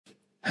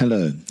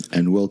Hello,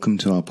 and welcome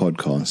to our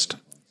podcast.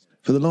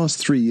 For the last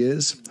 3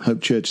 years,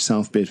 Hope Church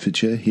South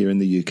Bedfordshire here in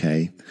the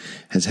UK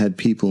has had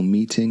people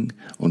meeting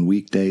on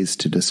weekdays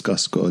to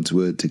discuss God's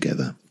Word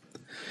together.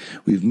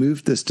 We've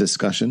moved this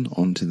discussion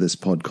onto this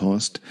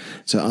podcast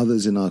so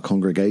others in our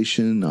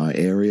congregation, our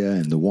area,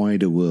 and the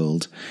wider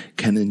world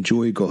can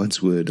enjoy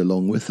God's Word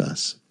along with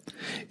us.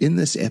 In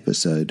this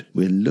episode,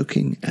 we're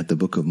looking at the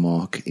book of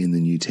Mark in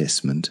the New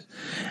Testament,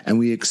 and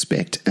we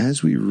expect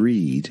as we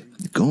read,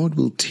 God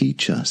will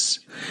teach us,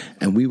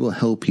 and we will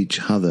help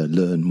each other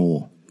learn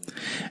more.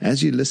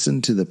 As you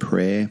listen to the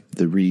prayer,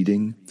 the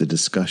reading, the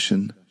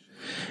discussion,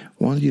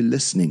 while you're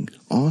listening,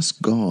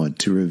 ask God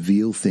to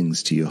reveal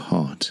things to your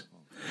heart.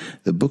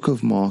 The book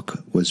of Mark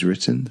was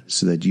written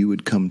so that you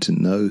would come to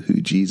know who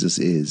Jesus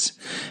is,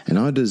 and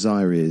our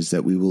desire is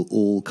that we will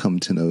all come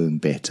to know him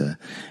better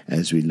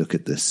as we look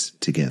at this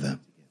together.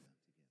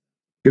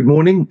 Good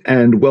morning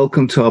and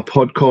welcome to our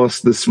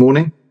podcast this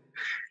morning,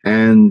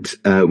 and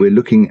we're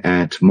looking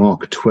at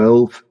Mark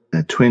 12,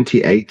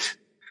 28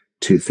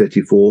 to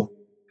 34,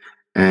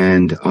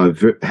 and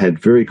I've had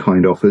very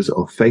kind offers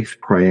of Faith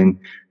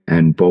praying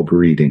and Bob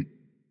reading.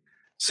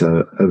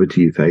 So over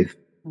to you, Faith.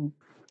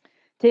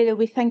 Dear Lord,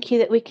 we thank you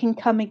that we can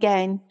come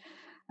again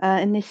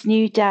in this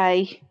new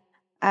day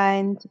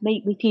and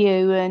meet with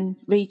you and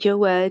read your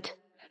word.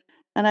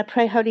 And I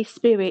pray, Holy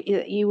Spirit,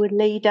 that you would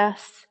lead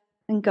us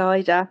and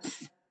guide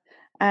us.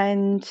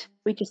 And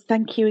we just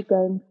thank you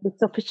again for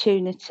this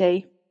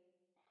opportunity.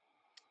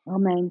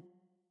 Amen.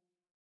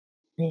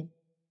 The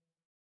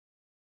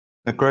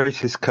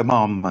greatest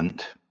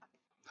commandment.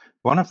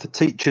 One of the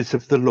teachers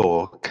of the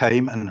law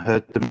came and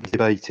heard them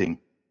debating.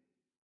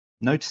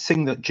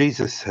 Noticing that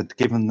Jesus had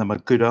given them a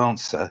good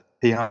answer,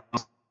 he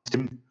asked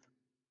him,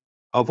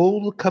 "Of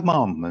all the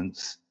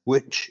commandments,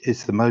 which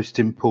is the most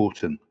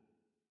important?"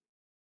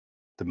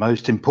 "The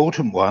most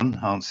important one,"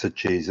 answered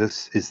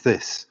Jesus, "is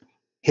this.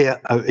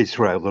 Hear, O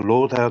Israel, the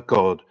Lord our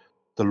God,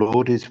 the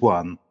Lord is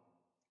one.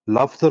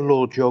 Love the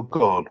Lord your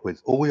God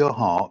with all your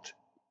heart,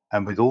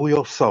 and with all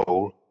your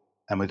soul,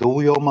 and with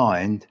all your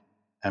mind,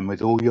 and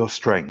with all your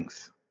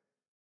strength.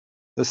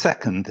 The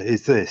second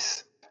is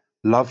this.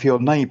 Love your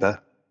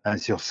neighbour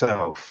as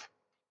yourself.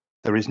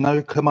 There is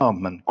no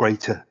commandment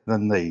greater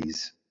than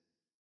these."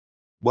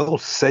 "Well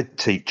said,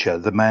 teacher,"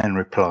 the man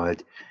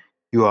replied.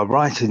 "You are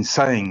right in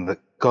saying that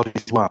God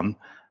is one,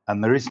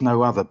 and there is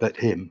no other but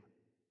him.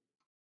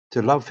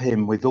 To love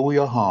him with all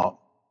your heart,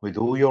 with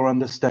all your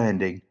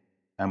understanding,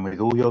 and with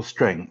all your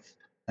strength,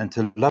 and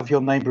to love your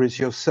neighbour as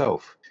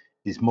yourself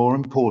is more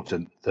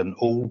important than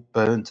all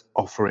burnt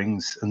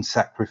offerings and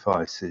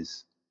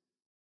sacrifices."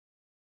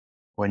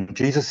 When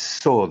Jesus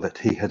saw that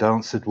he had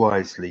answered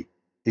wisely,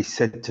 he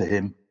said to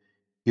him,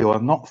 "You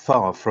are not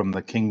far from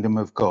the kingdom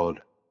of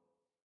God."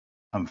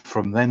 And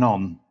from then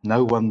on,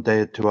 no one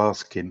dared to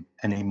ask him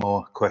any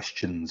more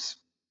questions.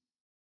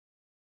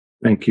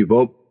 Thank you,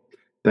 Bob.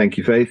 Thank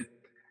you, Faith.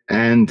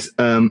 And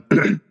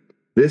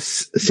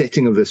this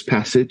setting of this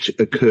passage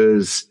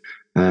occurs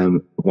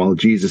while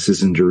Jesus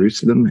is in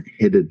Jerusalem,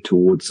 headed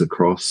towards the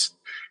cross.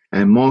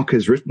 And Mark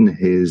has written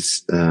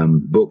his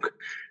book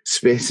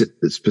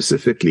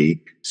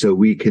specifically so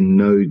we can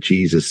know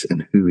Jesus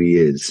and who he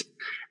is.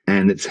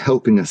 And it's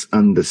helping us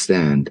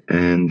understand.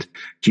 And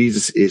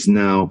Jesus is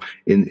now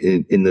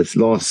in this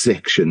last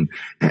section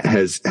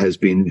has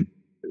been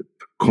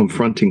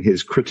confronting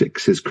his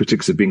critics. His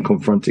critics have been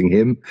confronting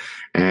him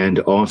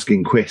and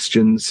asking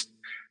questions.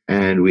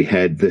 And we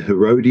had the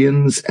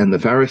Herodians and the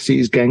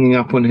Pharisees ganging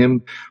up on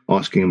him,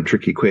 asking him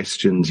tricky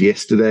questions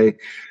yesterday.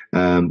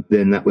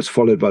 Then that was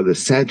followed by the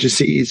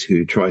Sadducees,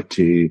 who tried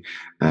to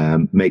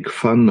make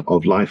fun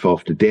of life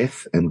after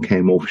death and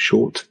came off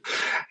short.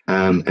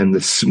 And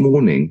this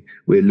morning,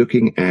 we're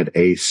looking at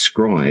a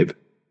scribe,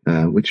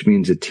 which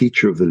means a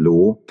teacher of the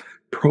law,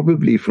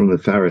 probably from the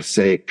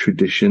Pharisaic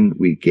tradition,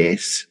 we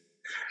guess,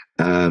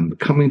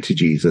 coming to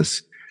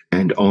Jesus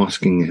and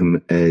asking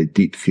him a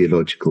deep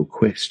theological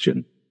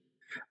question.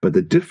 But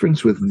the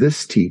difference with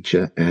this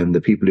teacher and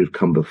the people who've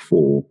come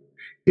before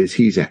is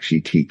he's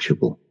actually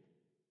teachable.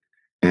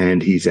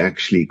 And he's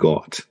actually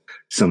got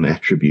some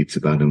attributes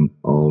about him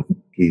of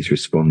he's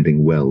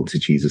responding well to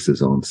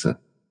Jesus's answer.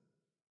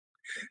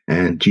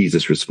 And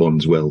Jesus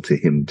responds well to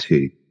him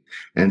too.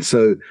 And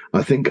so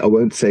I think I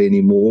won't say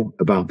any more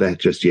about that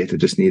just yet. I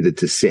just needed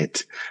to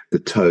set the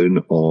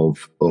tone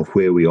of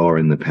where we are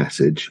in the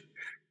passage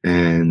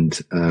and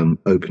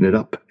open it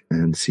up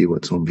and see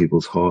what's on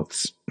people's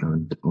hearts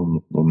and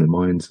on their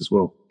minds as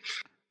well.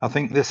 I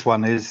think this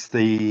one is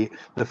the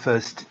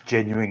first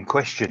genuine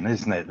question,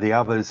 isn't it? The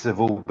others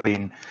have all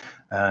been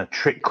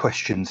trick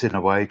questions in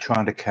a way,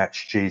 trying to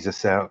catch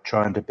Jesus out,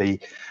 trying to be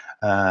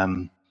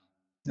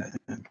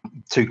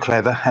too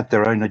clever, had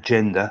their own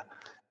agenda,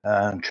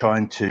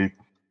 trying to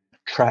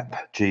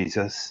trap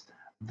Jesus.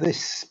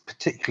 This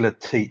particular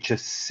teacher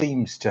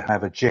seems to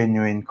have a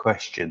genuine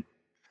question.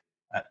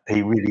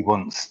 He really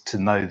wants to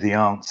know the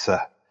answer.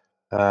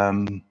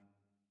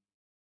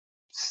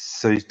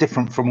 So he's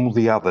different from all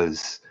the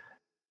others.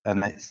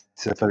 and it's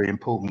a very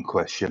important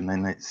question,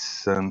 and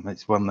it's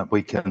one that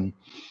we can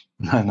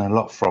learn a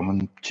lot from,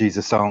 and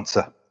Jesus'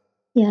 answer.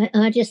 Yeah,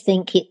 I just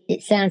think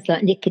it sounds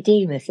like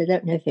Nicodemus. I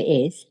don't know if it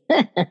is,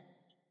 but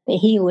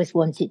he always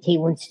wanted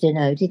to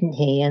know, didn't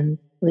he?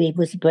 He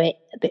was a bit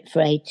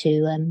afraid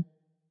to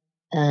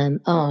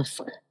ask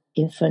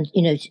in front,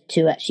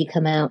 to actually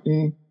come out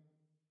and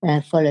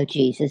follow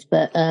Jesus.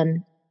 But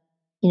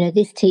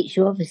this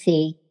teacher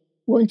obviously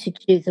wanted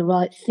to do the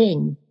right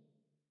thing,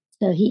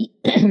 so he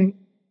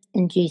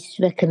and Jesus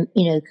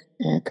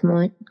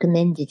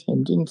commended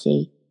him, didn't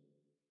he?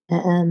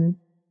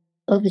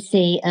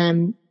 Obviously,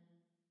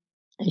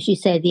 as you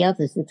say, the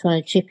others are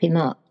trying to trip him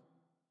up.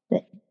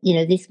 But,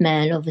 this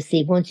man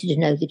obviously wanted to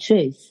know the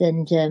truth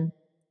and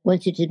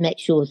wanted to make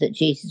sure that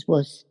Jesus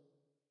was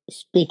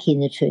speaking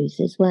the truth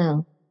as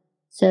well.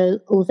 So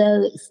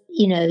although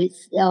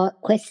it's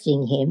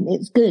questioning him,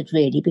 it's good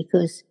really,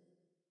 because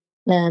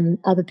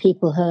other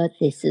people heard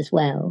this as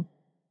well.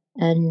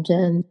 And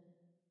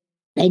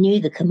they knew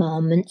the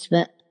commandments,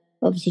 but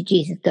obviously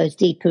Jesus goes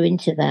deeper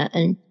into that.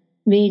 And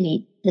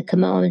really the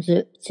commandments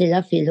are to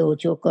love your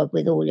Lord your God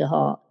with all your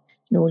heart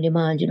and all your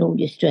mind and all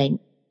your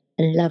strength,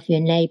 and love your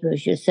neighbour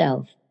as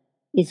yourself.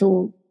 It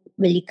all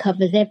really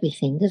covers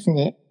everything, doesn't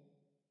it?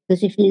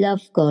 Because if you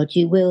love God,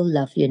 you will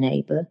love your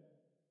neighbour.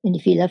 And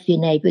if you love your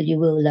neighbour, you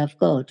will love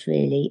God,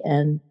 really,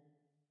 in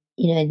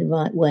the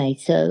right way.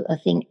 So I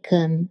think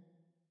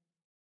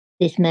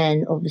this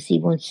man obviously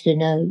wants to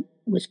know,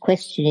 was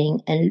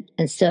questioning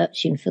and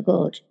searching for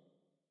God,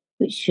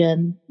 which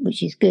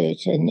is good.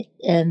 And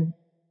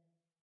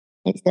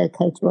it's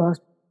okay to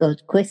ask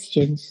God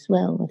questions as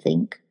well, I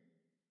think.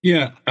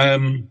 Yeah,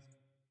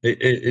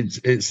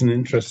 it's an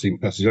interesting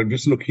passage. I'm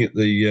just looking at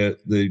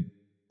the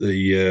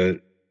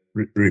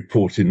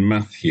report in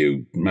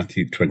Matthew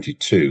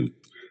 22,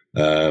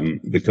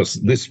 because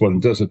this one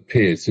does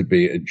appear to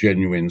be a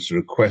genuine sort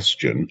of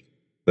question.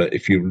 But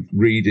if you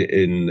read it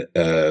in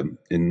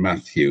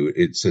Matthew,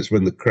 it says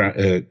when the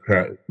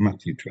crowd,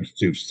 Matthew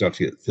 22,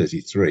 starting at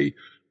 33,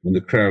 when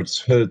the crowds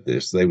heard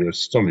this, they were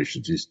astonished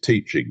at his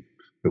teaching.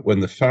 But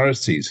when the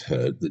Pharisees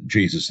heard that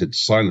Jesus had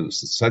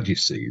silenced the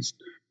Sadducees,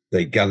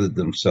 they gathered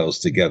themselves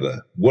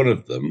together. One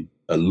of them,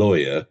 a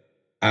lawyer,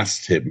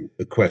 asked him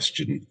a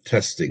question,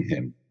 testing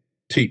him.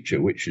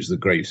 Teacher, which is the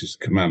greatest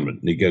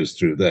commandment? And he goes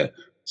through there.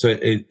 So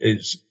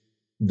it's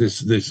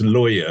this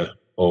lawyer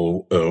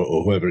or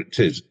whoever it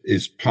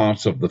is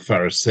part of the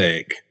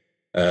Pharisaic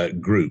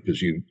group,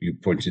 as you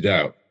pointed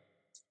out.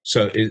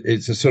 So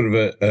it's a sort of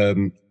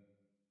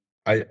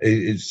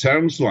it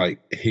sounds like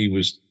he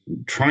was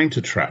trying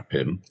to trap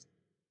him,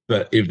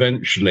 but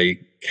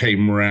eventually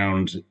came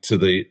round to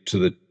the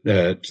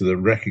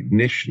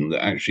recognition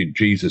that actually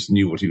Jesus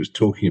knew what he was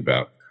talking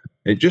about.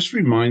 It just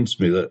reminds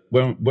me that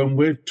when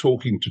we're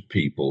talking to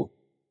people,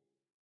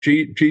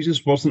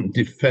 Jesus wasn't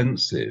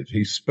defensive.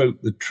 He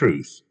spoke the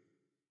truth,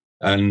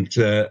 and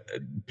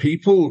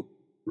people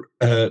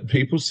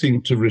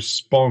seem to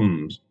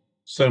respond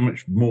so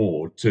much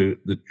more to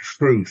the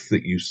truth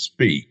that you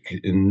speak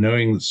in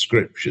knowing the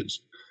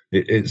scriptures.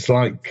 It's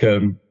like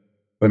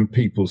when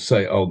people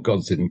say, "Oh,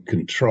 God's in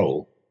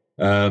control,"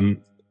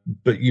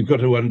 but you've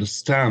got to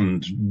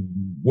understand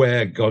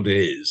where God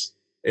is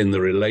in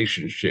the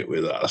relationship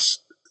with us.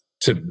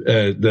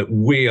 That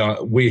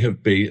we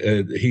have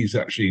been. He's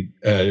actually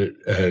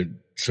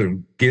sort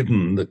of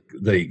given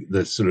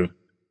the sort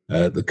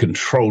of the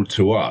control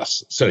to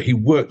us. So He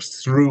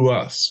works through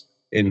us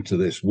into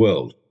this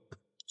world.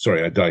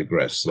 Sorry, I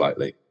digress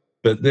slightly.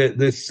 But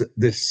this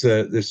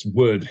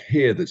word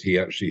here that He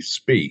actually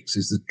speaks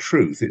is the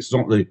truth. It's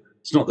not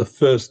the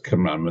first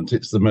commandment.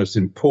 It's the most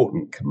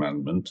important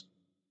commandment,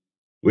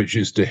 which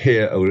is to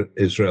hear, O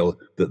Israel,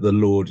 that the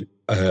Lord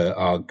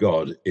our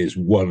God is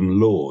one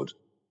Lord,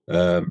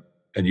 and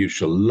you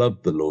shall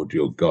love the Lord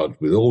your God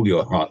with all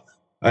your heart.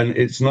 And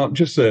it's not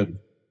just a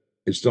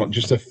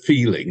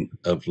feeling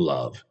of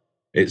love.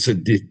 It's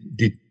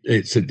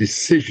a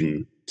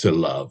decision to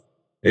love.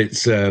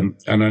 It's and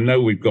I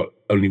know we've got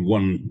only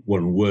one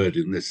word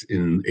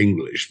in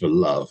English for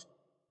love,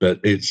 but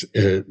it's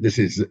this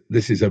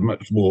is a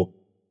much more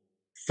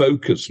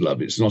focused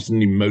love. It's not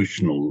an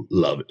emotional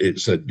love.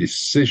 It's a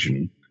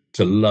decision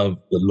to love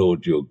the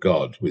Lord your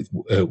God with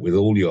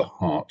all your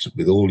heart,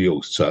 with all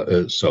your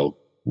soul,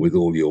 with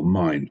all your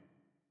mind,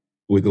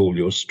 with all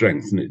your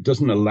strength. And it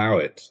doesn't allow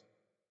it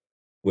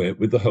where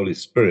with the Holy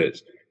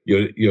Spirit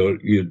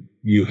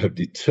you have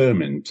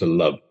determined to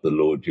love the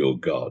Lord your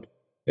God.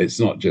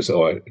 It's not just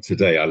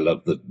today I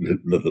love the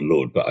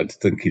Lord, but I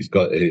think he's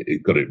got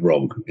it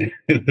wrong in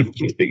a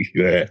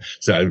particular,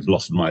 so I've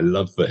lost my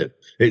love for him.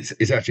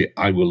 It's actually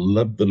I will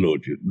love the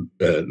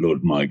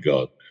Lord my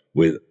God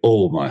with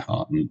all my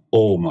heart and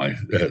all my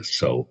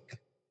soul,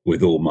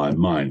 with all my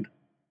mind,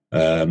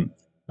 and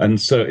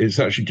so it's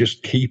actually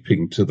just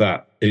keeping to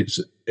that. It's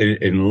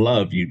in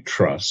love you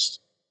trust.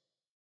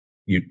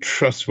 You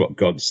trust what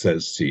God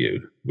says to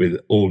you with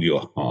all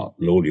your heart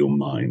and all your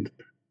mind.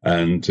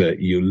 And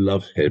you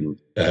love him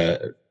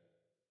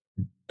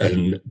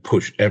and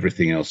push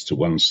everything else to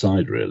one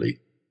side, really.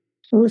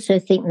 I also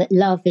think that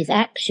love is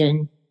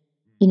action.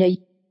 You know,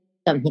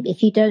 something.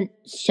 If you don't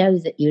show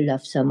that you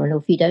love someone, or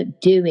if you don't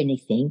do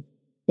anything,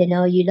 then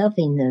are you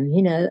loving them?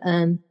 You know,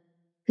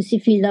 because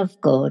if you love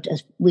God,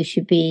 we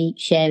should be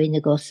sharing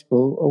the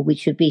gospel, or we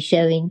should be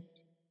showing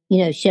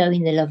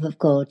the love of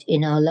God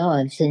in our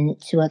lives and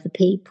to other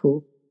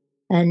people.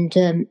 And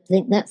I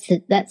think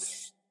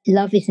that's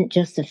love isn't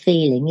just a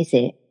feeling, is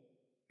it?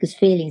 Because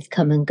feelings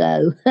come and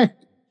go.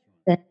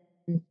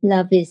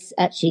 Love is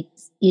actually,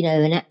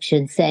 an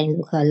action saying,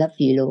 "Look, I love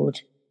you,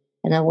 Lord,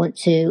 and I want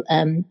to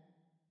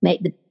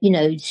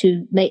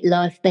to make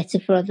life better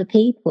for other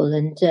people,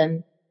 and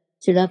to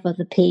love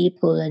other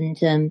people,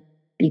 and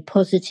be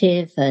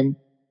positive, and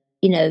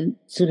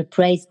sort of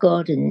praise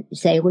God and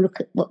say, well, look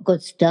at what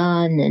God's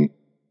done, and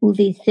all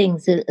these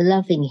things are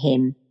loving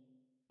Him."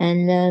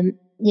 And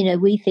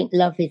we think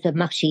love is a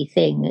mushy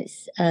thing.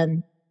 It's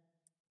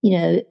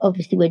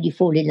obviously when you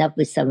fall in love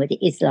with somebody,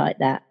 it is like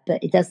that,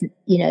 but it doesn't.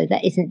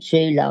 That isn't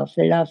true love.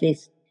 The love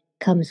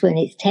comes when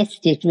it's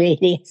tested,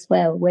 really, as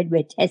well. When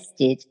we're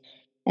tested,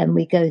 and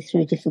we go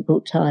through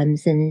difficult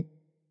times, and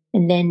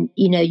then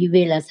you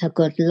realise how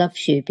God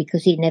loves you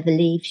because He never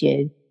leaves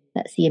you.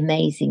 That's the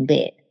amazing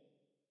bit.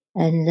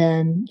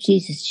 And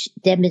Jesus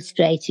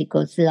demonstrated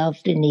God's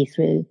love, didn't He,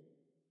 through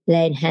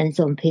laying hands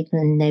on people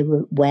and they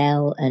were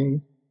well,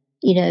 and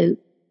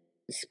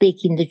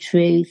speaking the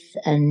truth,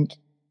 and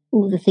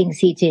all the things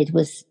He did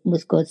was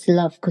God's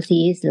love, because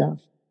He is love.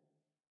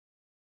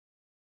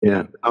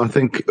 Yeah, I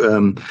think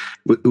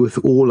with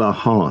all our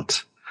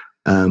heart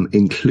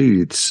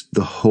includes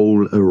the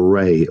whole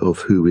array of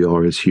who we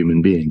are as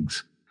human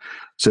beings.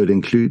 So it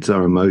includes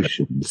our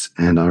emotions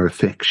and our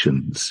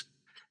affections.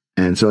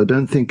 And so I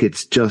don't think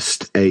it's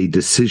just a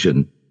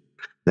decision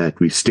that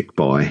we stick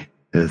by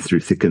through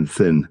thick and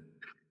thin.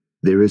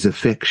 There is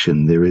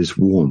affection, there is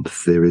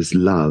warmth, there is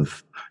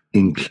love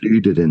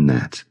included in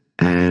that.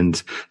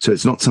 And so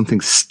it's not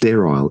something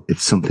sterile,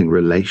 it's something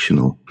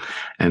relational.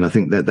 And I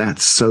think that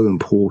that's so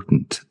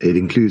important. It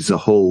includes a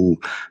whole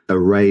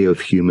array of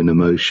human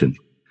emotion.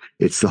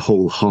 It's the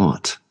whole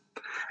heart.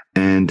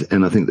 And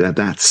I think that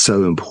that's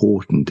so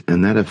important.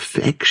 And that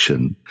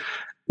affection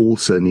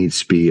also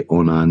needs to be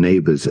on our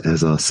neighbours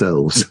as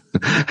ourselves.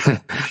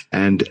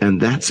 and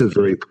that's a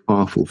very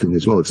powerful thing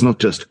as well. It's not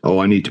just,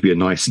 I need to be a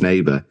nice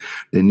neighbour.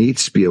 There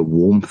needs to be a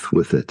warmth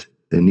with it.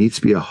 There needs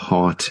to be a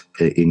heart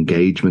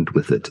engagement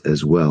with it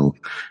as well.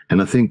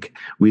 And I think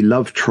we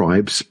love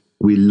tribes.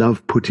 We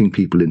love putting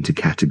people into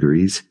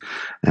categories.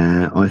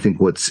 I think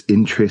what's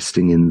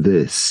interesting in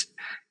this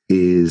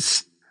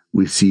is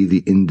we see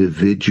the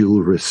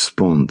individual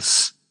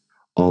response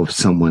of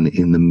someone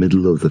in the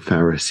middle of the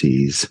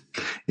Pharisees,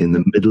 in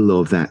the middle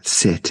of that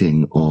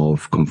setting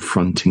of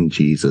confronting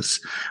Jesus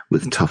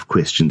with tough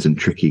questions and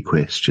tricky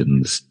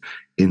questions.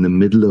 In the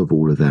middle of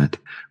all of that,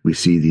 we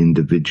see the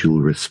individual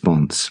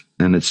response.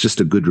 And it's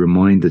just a good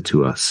reminder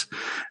to us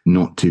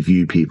not to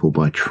view people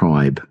by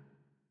tribe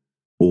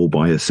or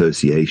by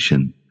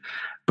association,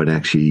 but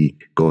actually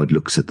God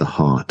looks at the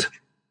heart.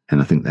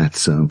 And I think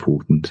that's so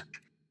important.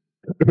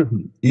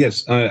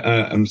 Yes,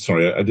 I'm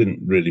sorry. I didn't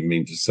really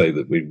mean to say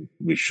that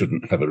we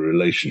shouldn't have a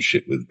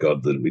relationship with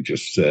God, that we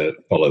just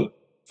follow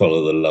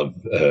the love,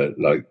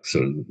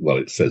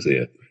 it says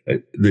here.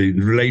 The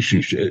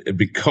relationship,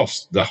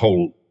 because the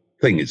whole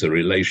thing is a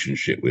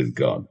relationship with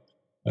God.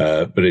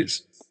 But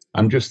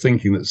I'm just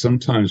thinking that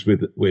sometimes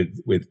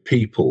with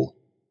people,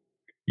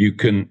 you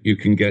can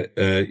get,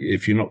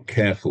 if you're not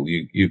careful,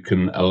 you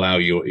can allow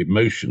your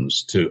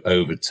emotions to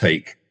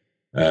overtake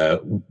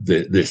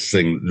this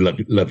thing,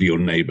 love your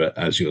neighbor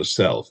as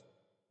yourself.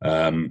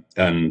 And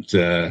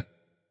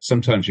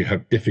sometimes you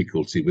have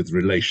difficulty with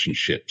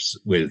relationships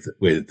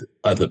with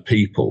other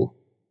people,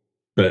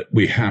 but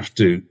we have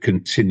to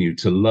continue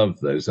to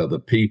love those other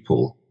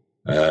people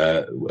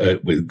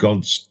with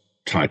God's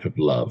type of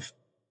love,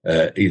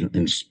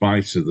 in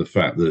spite of the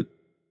fact that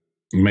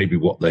maybe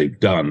what they've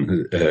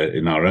done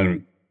in our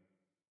own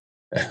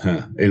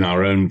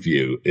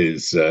view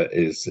is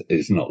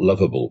not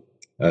lovable.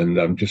 And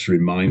I'm just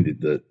reminded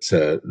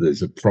that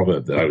there's a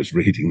proverb that I was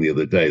reading the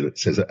other day that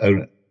says,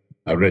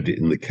 I read it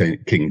in the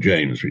King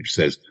James, which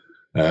says,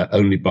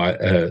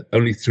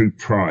 only through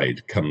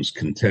pride comes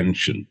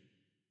contention.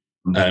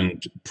 Mm-hmm.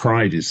 And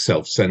pride is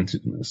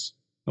self-centeredness.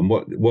 And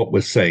what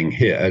we're saying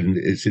here, and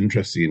it's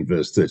interesting in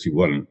verse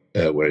 31,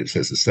 where it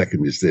says, the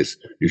second is this,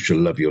 you shall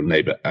love your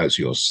neighbor as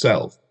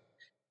yourself.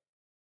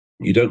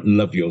 You don't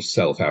love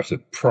yourself out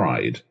of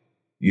pride.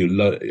 You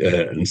love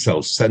and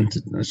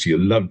self-centeredness. You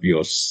love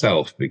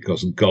yourself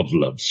because God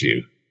loves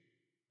you,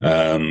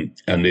 and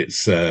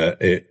it's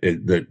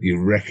that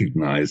you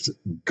recognize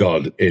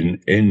God in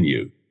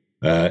you.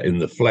 In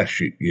the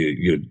flesh,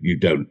 you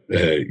don't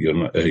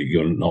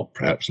you're not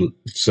perhaps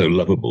so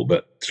lovable,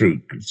 but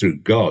through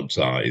God's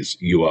eyes,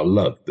 you are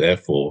loved.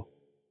 Therefore,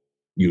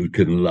 you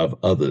can love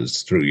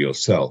others through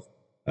yourself.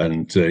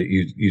 And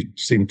you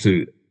seem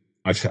to.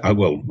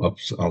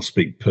 I'll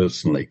speak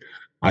personally.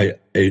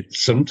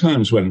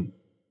 Sometimes when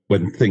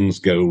things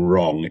go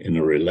wrong in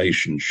a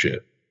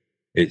relationship,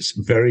 it's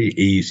very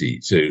easy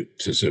to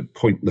sort of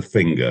point the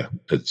finger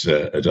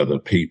at other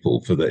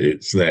people for that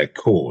it's their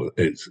cause,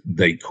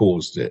 they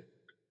caused it.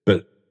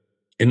 But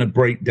in a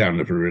breakdown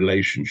of a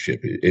relationship,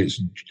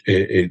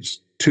 it's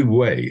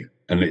two-way,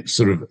 and it's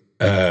sort of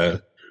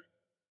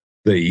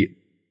the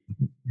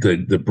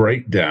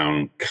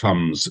breakdown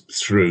comes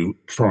through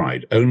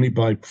pride. Only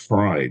by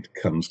pride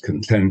comes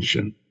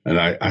contention. And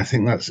I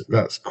think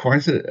that's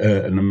quite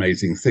an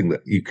amazing thing,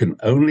 that you can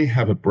only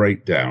have a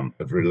breakdown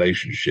of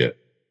relationship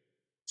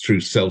through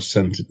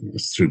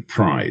self-centeredness, through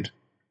pride.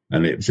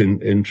 And it's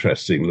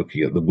interesting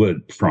looking at the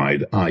word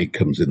pride. I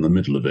comes in the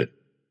middle of it,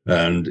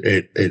 and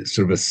it's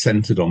sort of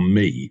centered on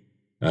me.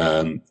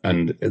 And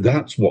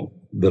that's what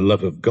the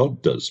love of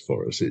God does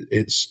for us.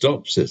 It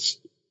stops us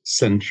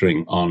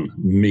centering on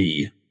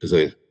me as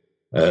an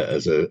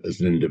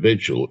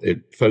individual.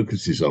 It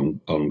focuses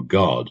on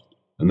God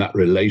and that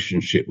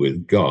relationship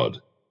with God,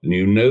 and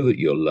you know that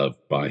you're loved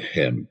by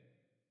Him.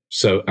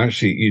 So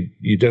actually,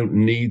 you don't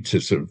need to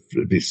sort of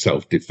be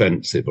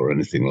self-defensive or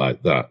anything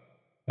like that.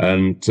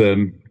 And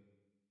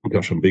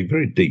gosh, I'm being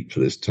very deep for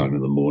this time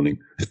of the morning.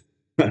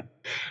 There's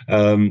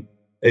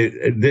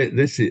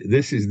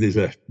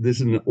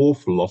an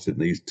awful lot in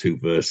these three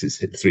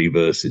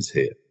verses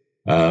here,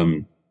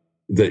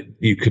 that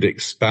you could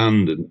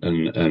expand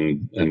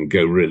and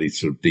go really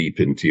sort of deep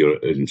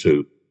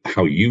into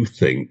how you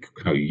think,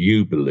 how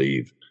you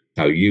believe,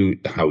 how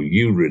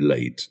you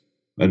relate.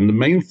 And the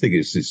main thing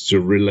is to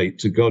relate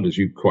to God, as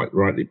you quite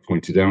rightly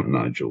pointed out,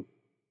 Nigel.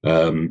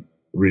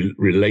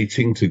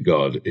 Relating to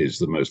God is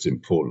the most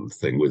important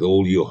thing, with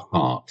all your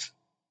heart,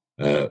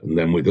 and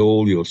then with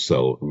all your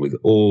soul and with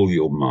all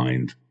your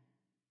mind,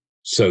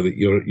 so that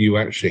you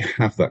actually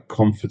have that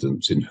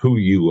confidence in who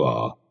you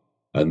are,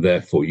 and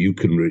therefore you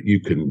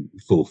can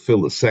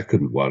fulfill the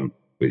second one,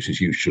 which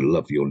is you shall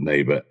love your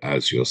neighbor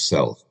as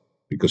yourself,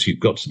 because you've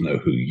got to know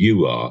who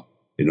you are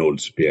in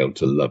order to be able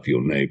to love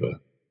your neighbor.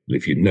 And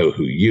if you know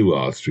who you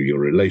are through your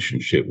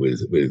relationship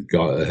with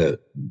God,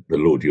 the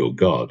Lord your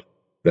God,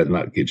 then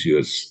that gives you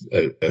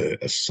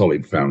a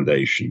solid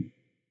foundation.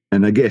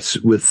 And I guess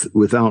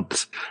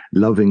without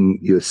loving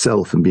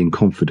yourself and being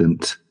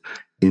confident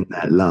in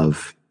that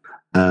love,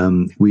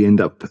 we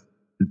end up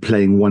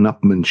playing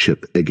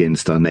one-upmanship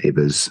against our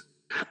neighbors.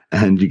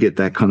 And you get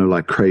that kind of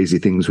like crazy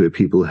things where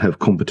people have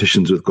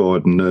competitions with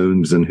garden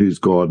gnomes and whose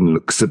garden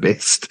looks the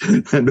best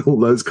and all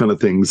those kind of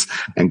things.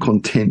 And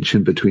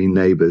contention between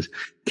neighbors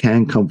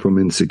can come from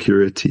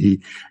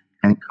insecurity,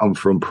 can come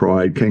from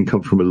pride, can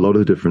come from a lot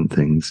of different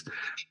things.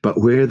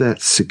 But where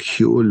that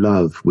secure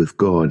love with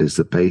God is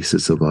the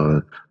basis of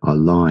our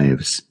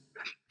lives,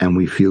 and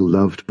we feel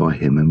loved by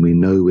Him and we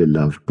know we're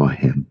loved by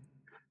Him,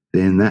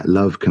 then that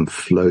love can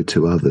flow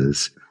to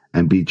others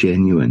and be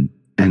genuine.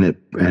 And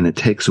it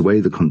takes away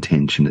the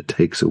contention. It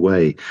takes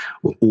away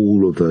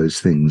all of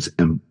those things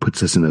and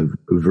puts us in a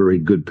very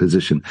good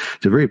position.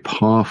 It's a very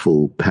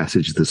powerful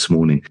passage this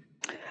morning.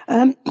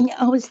 I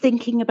was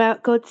thinking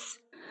about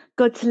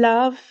God's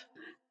love,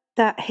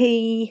 that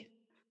He,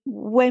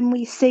 when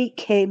we seek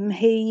Him,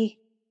 He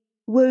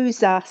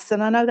woos us.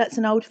 And I know that's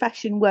an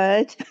old-fashioned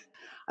word,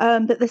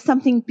 but there's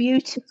something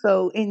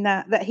beautiful in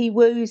that He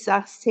woos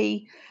us.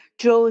 He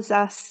draws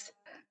us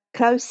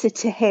closer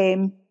to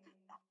Him,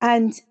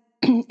 and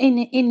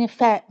in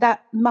effect,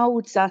 that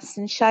molds us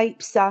and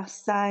shapes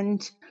us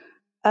and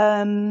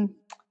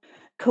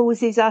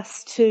causes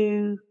us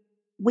to,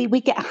 we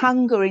get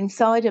hunger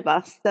inside of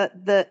us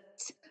that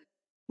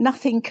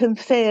nothing can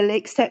fill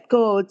except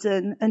God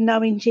and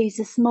knowing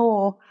Jesus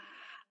more.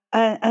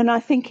 And I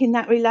think in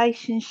that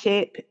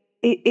relationship,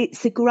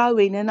 it's a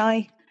growing.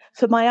 And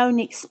for my own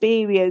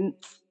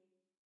experience,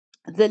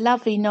 the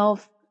loving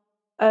of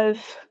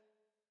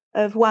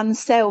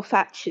oneself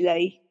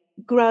actually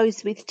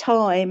grows with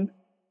time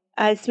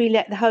as we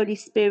let the Holy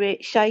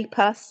Spirit shape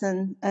us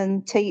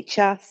and teach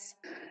us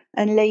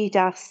and lead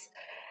us.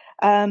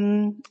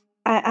 And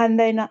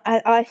then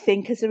I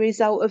think as a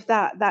result of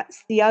that,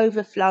 that's the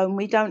overflow, and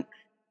we don't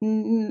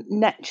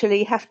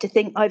naturally have to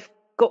think, I've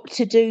got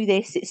to do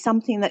this. It's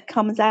something that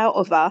comes out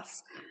of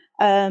us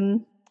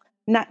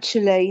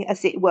naturally,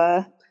 as it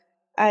were,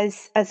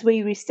 as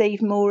we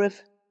receive more of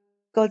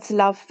God's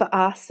love for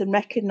us and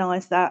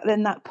recognise that,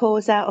 then that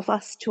pours out of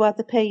us to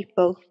other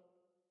people.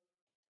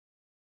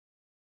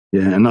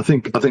 Yeah, and I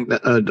think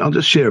that I'll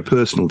just share a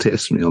personal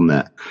testimony on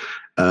that.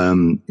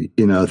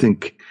 I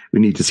think we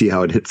need to see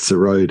how it hits the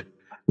road.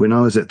 When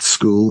I was at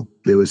school,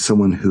 there was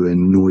someone who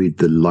annoyed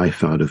the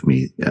life out of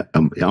me.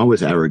 I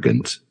was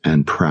arrogant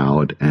and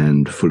proud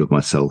and full of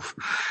myself,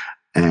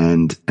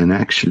 and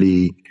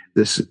actually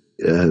this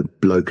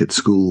bloke at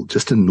school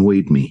just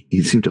annoyed me.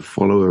 He seemed to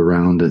follow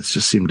around. It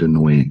just seemed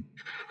annoying.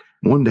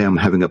 One day I'm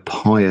having a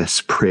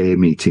pious prayer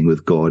meeting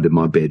with God in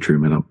my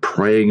bedroom, and I'm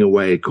praying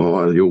away,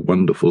 God, you're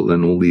wonderful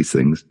and all these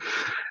things.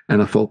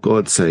 And I felt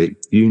God say,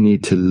 you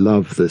need to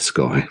love this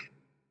guy.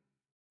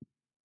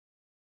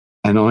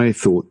 And I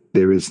thought,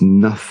 there is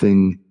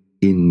nothing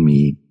in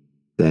me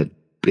that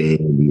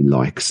barely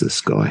likes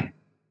this guy.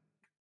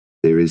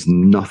 There is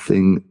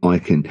nothing I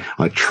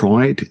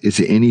tried. Is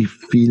there any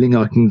feeling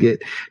I can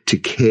get to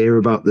care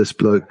about this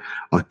bloke?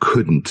 I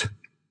couldn't.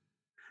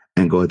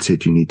 And God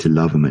said, you need to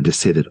love him, and just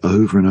said it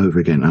over and over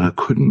again. And I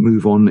couldn't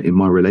move on in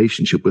my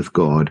relationship with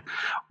God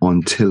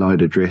until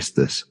I'd addressed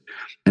this.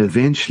 And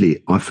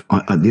eventually,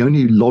 the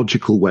only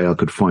logical way I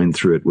could find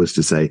through it was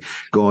to say,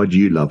 God,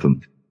 you love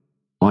him.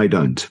 I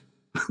don't.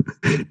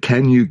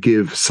 Can you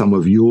give some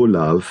of your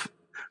love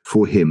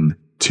for him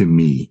to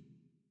me?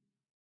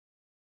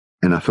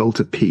 And I felt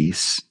at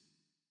peace.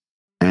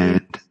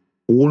 And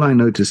all I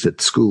noticed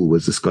at school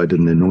was this guy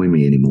didn't annoy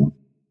me anymore.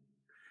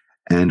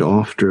 And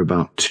after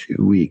about 2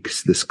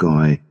 weeks, this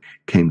guy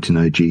came to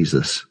know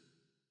Jesus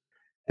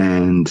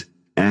and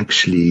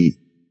actually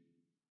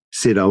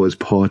said I was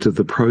part of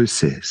the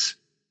process.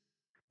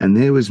 And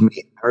there was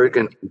me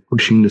arrogantly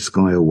pushing this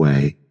guy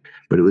away.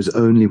 But it was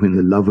only when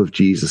the love of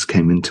Jesus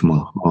came into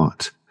my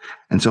heart.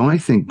 And so I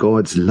think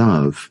God's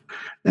love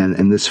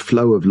and this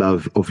flow of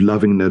love, of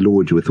loving the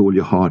Lord with all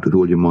your heart, with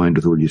all your mind,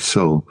 with all your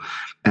soul,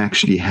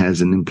 actually has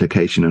an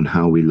implication on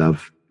how we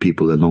love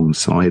people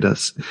alongside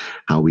us,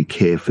 how we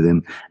care for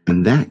them.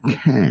 And that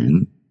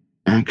can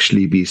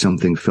actually be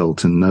something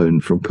felt and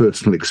known from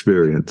personal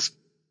experience.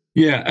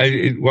 Yeah,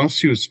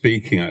 whilst you were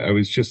speaking, I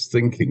was just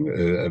thinking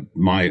of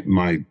my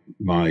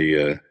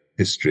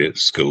history at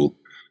school,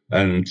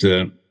 and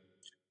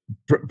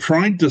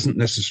pride doesn't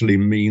necessarily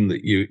mean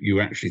that you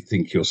actually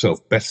think yourself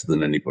better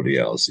than anybody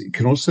else. It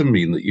can also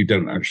mean that you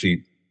don't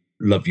actually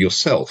love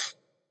yourself.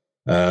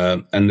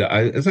 And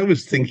as I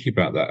was thinking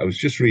about that, I was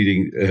just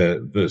reading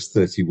verse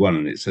 31,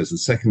 and it says, the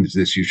second is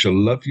this, you shall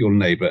love your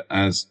neighbor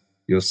as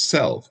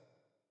yourself.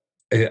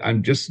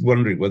 I'm just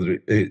wondering whether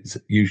it's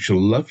you shall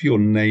love your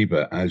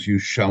neighbor as you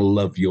shall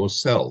love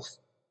yourself.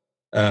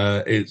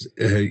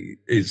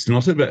 It's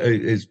not about,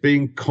 it's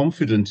being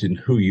confident in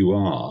who you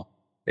are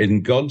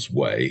in God's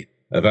way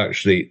of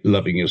actually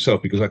loving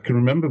yourself. Because I can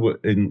remember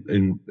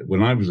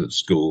when I was at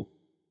school,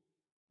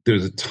 there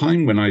was a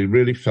time when I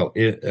really felt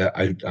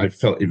I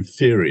felt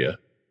inferior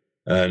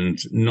and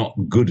not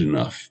good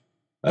enough,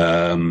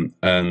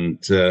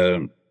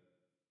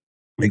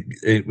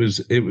 it was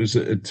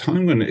a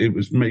time when it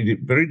was made it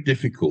very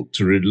difficult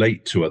to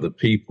relate to other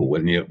people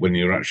when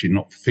you're actually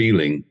not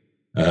feeling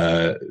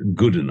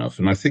good enough.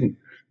 And I think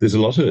there's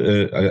a lot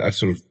of I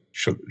sort of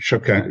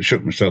shook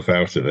myself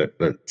out of it,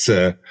 but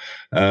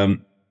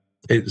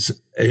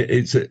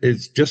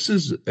it's just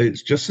as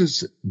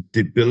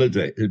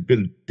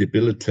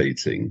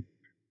debilitating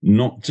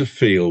not to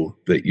feel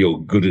that you're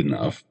good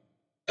enough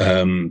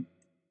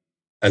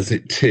as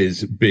it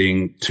is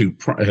being too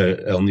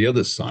on the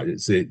other side.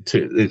 It's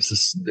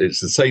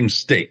the same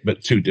stick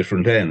but two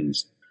different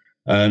ends.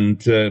 And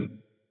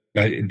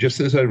just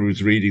as I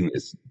was reading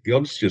this,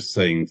 God's just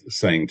saying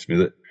to me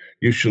that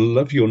you shall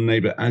love your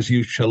neighbor as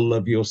you shall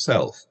love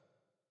yourself,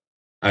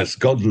 as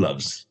God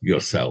loves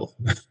yourself.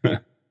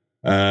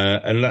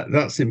 And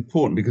that's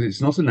important, because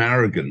it's not an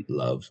arrogant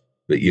love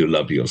that you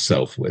love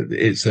yourself with.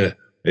 It's a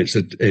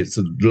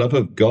love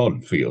of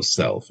God for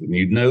yourself, and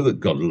you know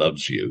that God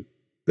loves you.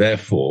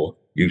 Therefore,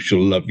 you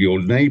shall love your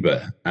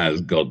neighbor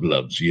as God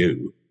loves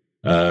you.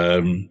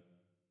 I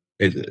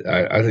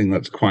think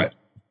that's quite.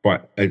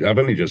 I've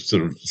only just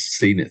sort of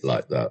seen it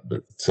like that,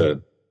 but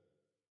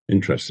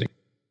interesting.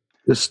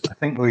 I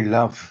think we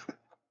love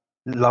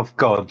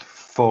God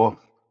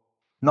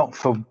not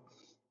for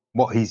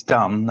what he's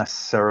done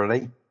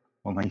necessarily.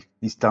 I mean,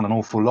 he's done an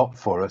awful lot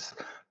for us,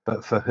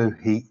 but for who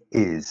he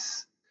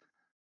is.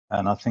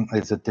 And I think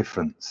there's a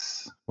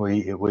difference.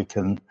 We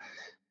can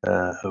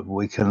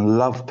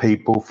love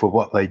people for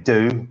what they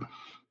do.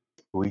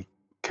 We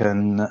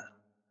can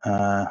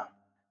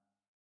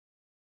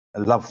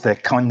love their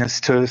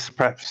kindness to us,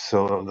 perhaps,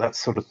 or that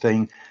sort of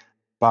thing.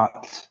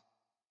 But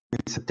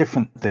it's a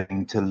different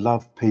thing to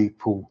love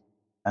people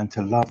and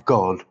to love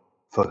God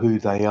for who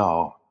they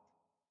are.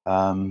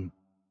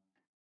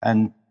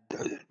 And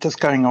just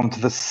going on to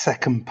the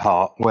second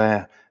part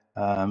where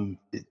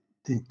it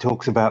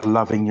talks about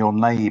loving your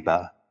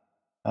neighbour,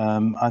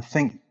 I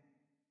think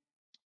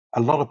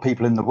a lot of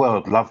people in the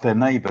world love their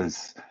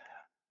neighbours.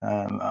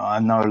 I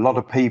know a lot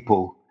of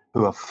people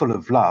who are full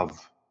of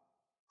love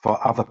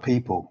for other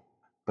people,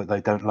 but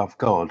they don't love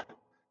God.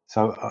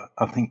 So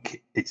I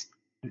think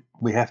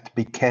we have to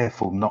be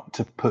careful not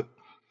to put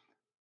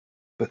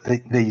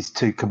these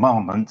two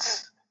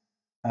commandments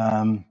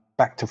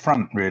back to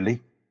front,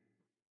 really.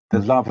 The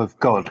love of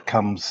God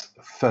comes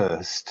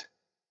first,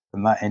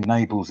 and that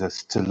enables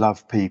us to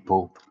love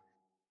people,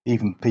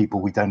 even people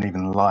we don't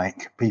even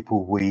like,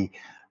 people we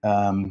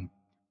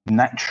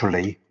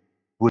naturally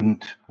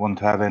wouldn't want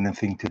to have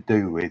anything to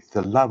do with.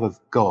 The love of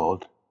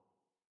God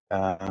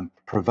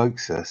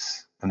provokes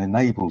us and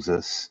enables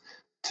us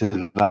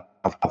to love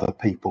other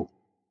people.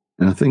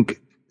 And I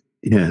think,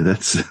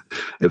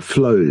 it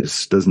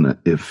flows, doesn't it?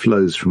 It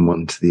flows from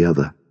one to the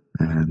other.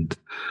 And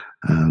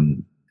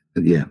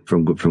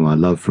from our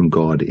love from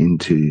God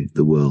into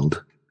the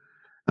world.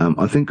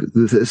 I think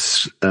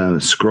this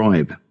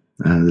scribe,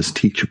 this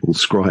teachable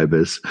scribe,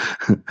 as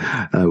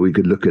we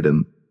could look at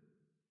him,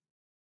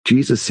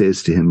 Jesus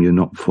says to him, "You're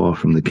not far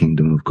from the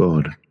kingdom of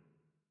God."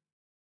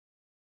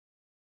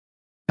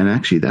 And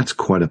actually, that's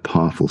quite a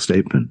powerful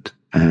statement.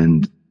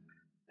 And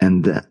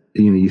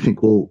you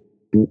think, well,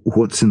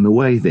 what's in the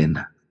way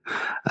then?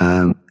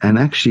 And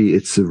actually,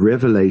 it's a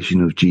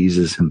revelation of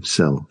Jesus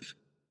himself.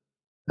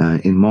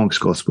 In Mark's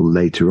gospel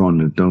later on,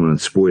 I don't want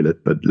to spoil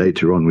it, but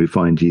later on we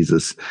find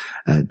Jesus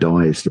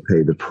dies to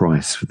pay the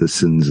price for the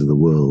sins of the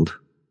world.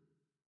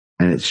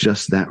 And it's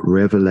just that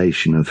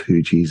revelation of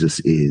who Jesus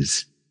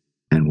is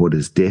and what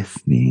his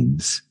death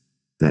means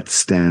that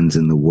stands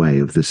in the way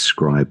of the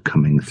scribe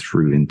coming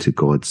through into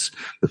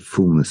the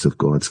fullness of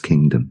God's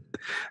kingdom.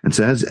 And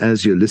so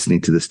as you're listening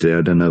to this today,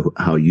 I don't know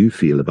how you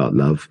feel about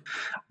love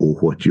or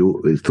what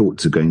your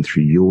thoughts are going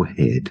through your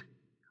head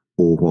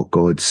or what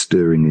God's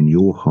stirring in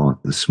your heart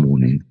this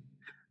morning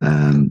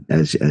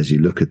as you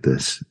look at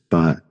this.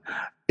 But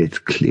it's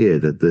clear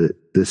that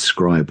this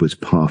scribe was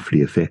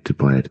powerfully affected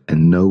by it,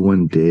 and no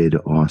one dared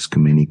ask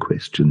him any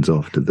questions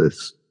after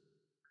this.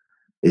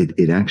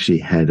 It actually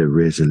had a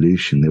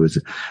resolution. There was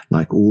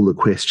like all the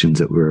questions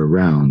that were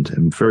around.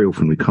 And very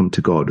often we come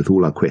to God with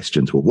all our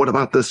questions. Well, what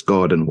about this,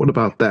 God? And what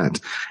about that?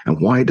 And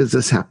why does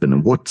this happen?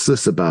 And what's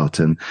this about?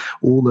 And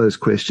all those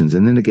questions.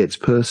 And then it gets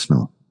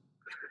personal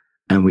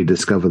and we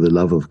discover the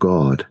love of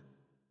God.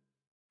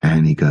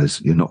 And he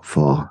goes, "You're not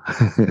far.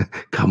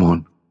 Come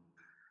on."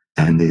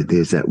 And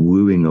there's that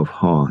wooing of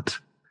heart,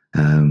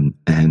 and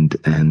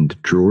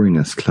drawing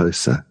us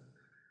closer.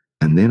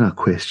 And then our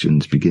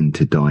questions begin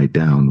to die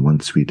down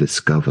once we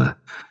discover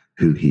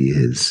who he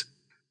is.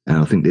 And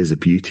I think there's a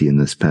beauty in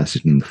this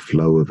passage and the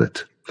flow of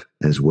it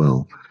as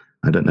well.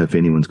 I don't know if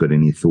anyone's got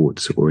any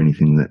thoughts or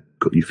anything that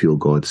you feel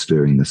God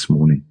stirring this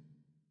morning.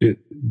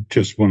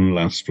 Just one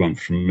last one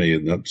from me,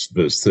 and that's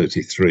verse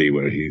 33,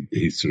 where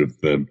he's sort of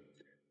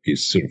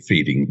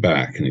feeding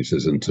back, and he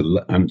says, and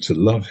to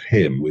love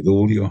him with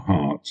all your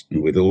heart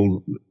and with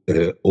all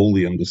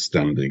the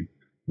understanding,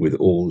 with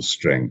all the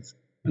strength,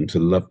 and to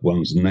love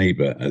one's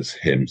neighbour as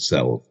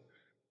himself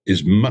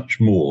is much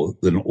more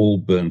than all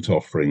burnt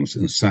offerings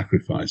and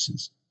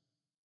sacrifices.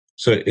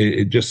 So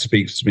it just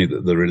speaks to me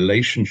that the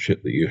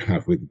relationship that you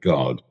have with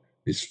God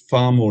is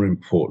far more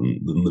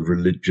important than the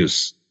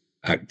religious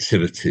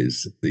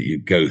activities that you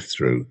go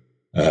through.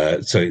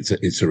 So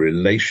it's a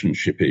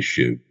relationship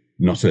issue,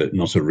 not a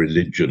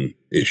religion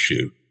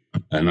issue.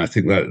 And I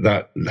think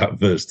that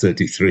verse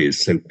 33 is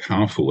so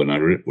powerful when I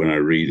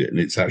read it, and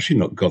it's actually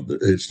not God,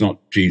 it's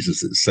not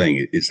Jesus that's saying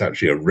it. It's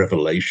actually a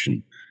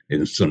revelation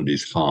in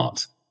somebody's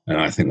heart, and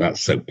I think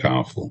that's so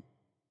powerful.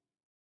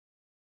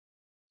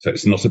 So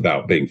it's not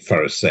about being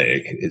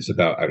Pharisaic; it's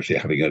about actually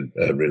having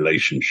a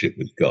relationship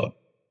with God.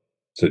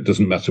 So it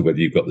doesn't matter whether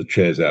you've got the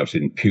chairs out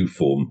in pew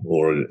form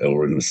or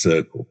in a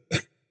circle.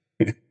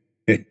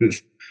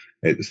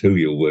 It's who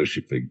you're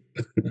worshipping.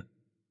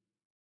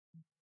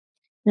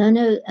 Now, I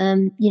know,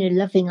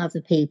 loving other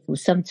people,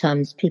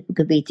 sometimes people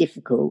can be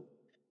difficult.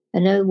 I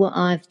know what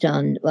I've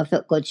done, what I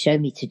felt God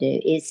showed me to do,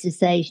 is to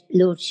say,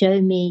 Lord,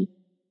 show me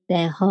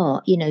their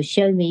heart,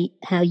 show me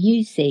how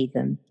you see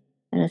them.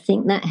 And I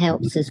think that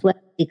helps as well,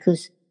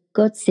 because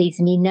God sees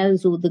them, he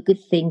knows all the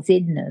good things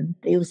in them,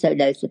 but he also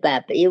knows the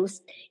bad, but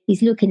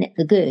he's looking at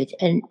the good,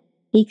 and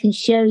he can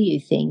show you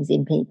things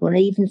in people, and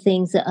even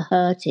things that are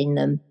hurting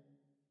them,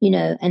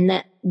 and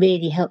that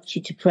really helps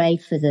you to pray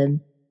for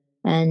them.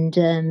 And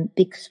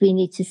because we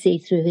need to see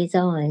through his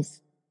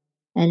eyes,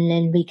 and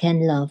then we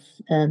can love,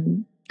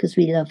 because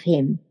we love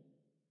him.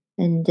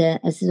 And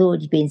as has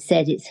already been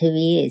said, it's who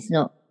he is,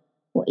 not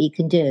what he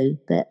can do.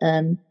 But,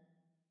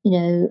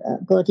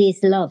 God is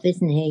love,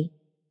 isn't he?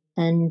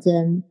 And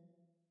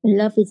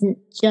love isn't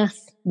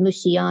just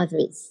mushy either.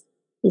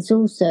 It's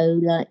also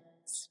like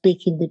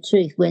speaking the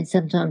truth when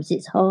sometimes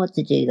it's hard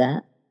to do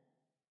that.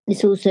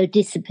 It's also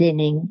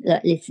disciplining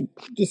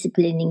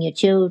your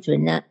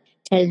children, that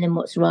telling them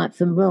what's right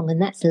from wrong, and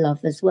that's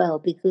love as well,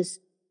 because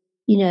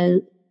we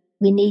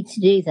need to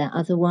do that,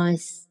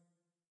 otherwise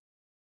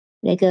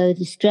they go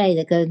astray,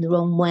 they go in the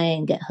wrong way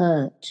and get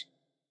hurt.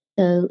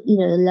 So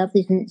love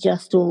isn't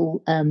just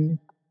all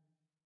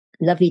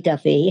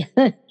lovey-dovey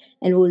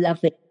and all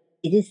lovely.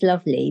 It is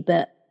lovely,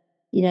 but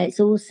it's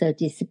also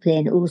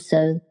discipline,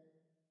 also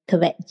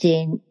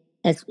correcting,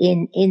 as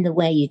in the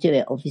way you do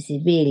it,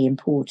 obviously really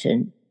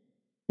important.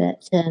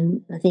 But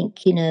I think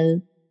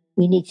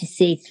we need to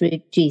see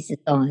through Jesus'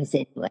 eyes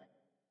anyway,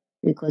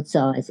 through God's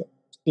eyes,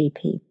 see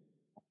people.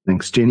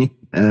 Thanks, Jenny.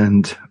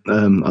 And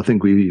I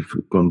think we've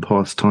gone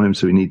past time,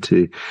 so we need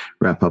to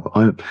wrap up.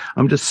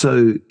 I'm just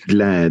so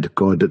glad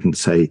God didn't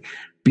say,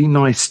 be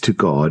nice to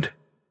God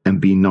and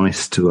be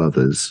nice to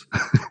others.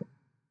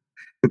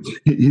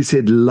 He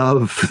said,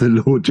 love the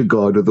Lord your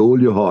God with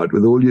all your heart,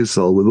 with all your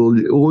soul, with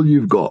all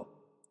you've got,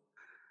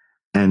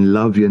 and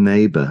love your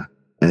neighbor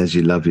as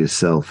you love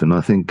yourself. And I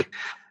think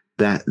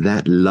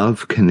that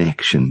love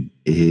connection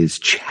is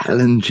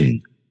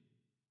challenging,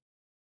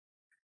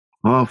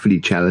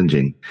 powerfully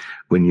challenging,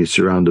 when you're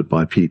surrounded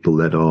by people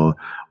that are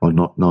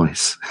not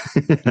nice.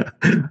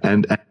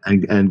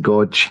 and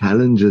God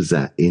challenges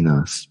that in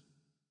us.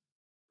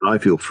 I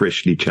feel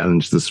freshly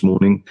challenged this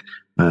morning.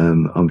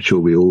 I'm sure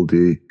we all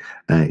do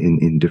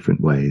in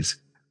different ways.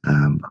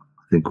 I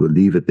think we'll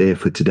leave it there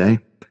for today.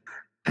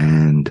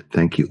 And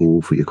thank you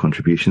all for your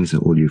contributions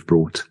and all you've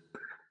brought.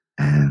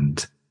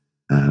 And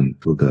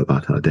we'll go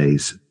about our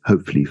days,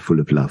 hopefully full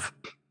of love.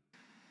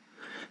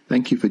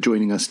 Thank you for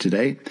joining us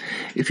today.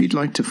 If you'd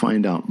like to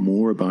find out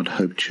more about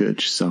Hope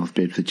Church South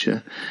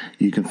Bedfordshire,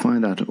 you can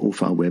find out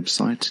off our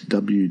website,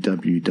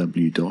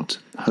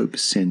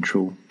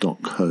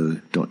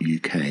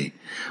 www.hopecentral.co.uk.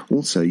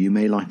 Also, you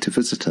may like to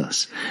visit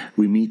us.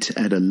 We meet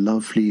at a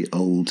lovely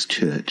old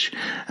church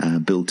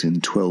built in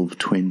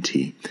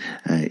 1220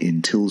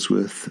 in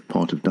Tilsworth,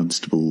 part of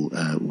Dunstable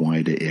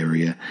wider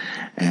area.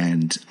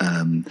 And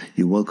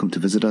you're welcome to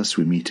visit us.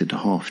 We meet at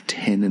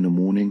 10:30 in the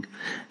morning,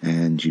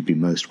 and you'd be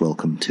most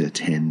welcome to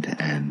attend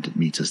and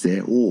meet us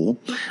there. Or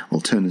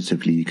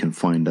alternatively, you can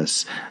find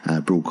us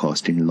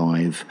broadcasting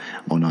live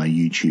on our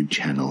YouTube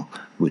channel,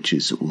 which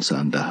is also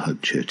under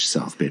Hope Church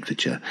South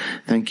Bedfordshire.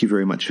 Thank you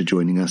very much for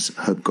joining us.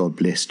 Hope God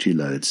blessed you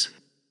loads.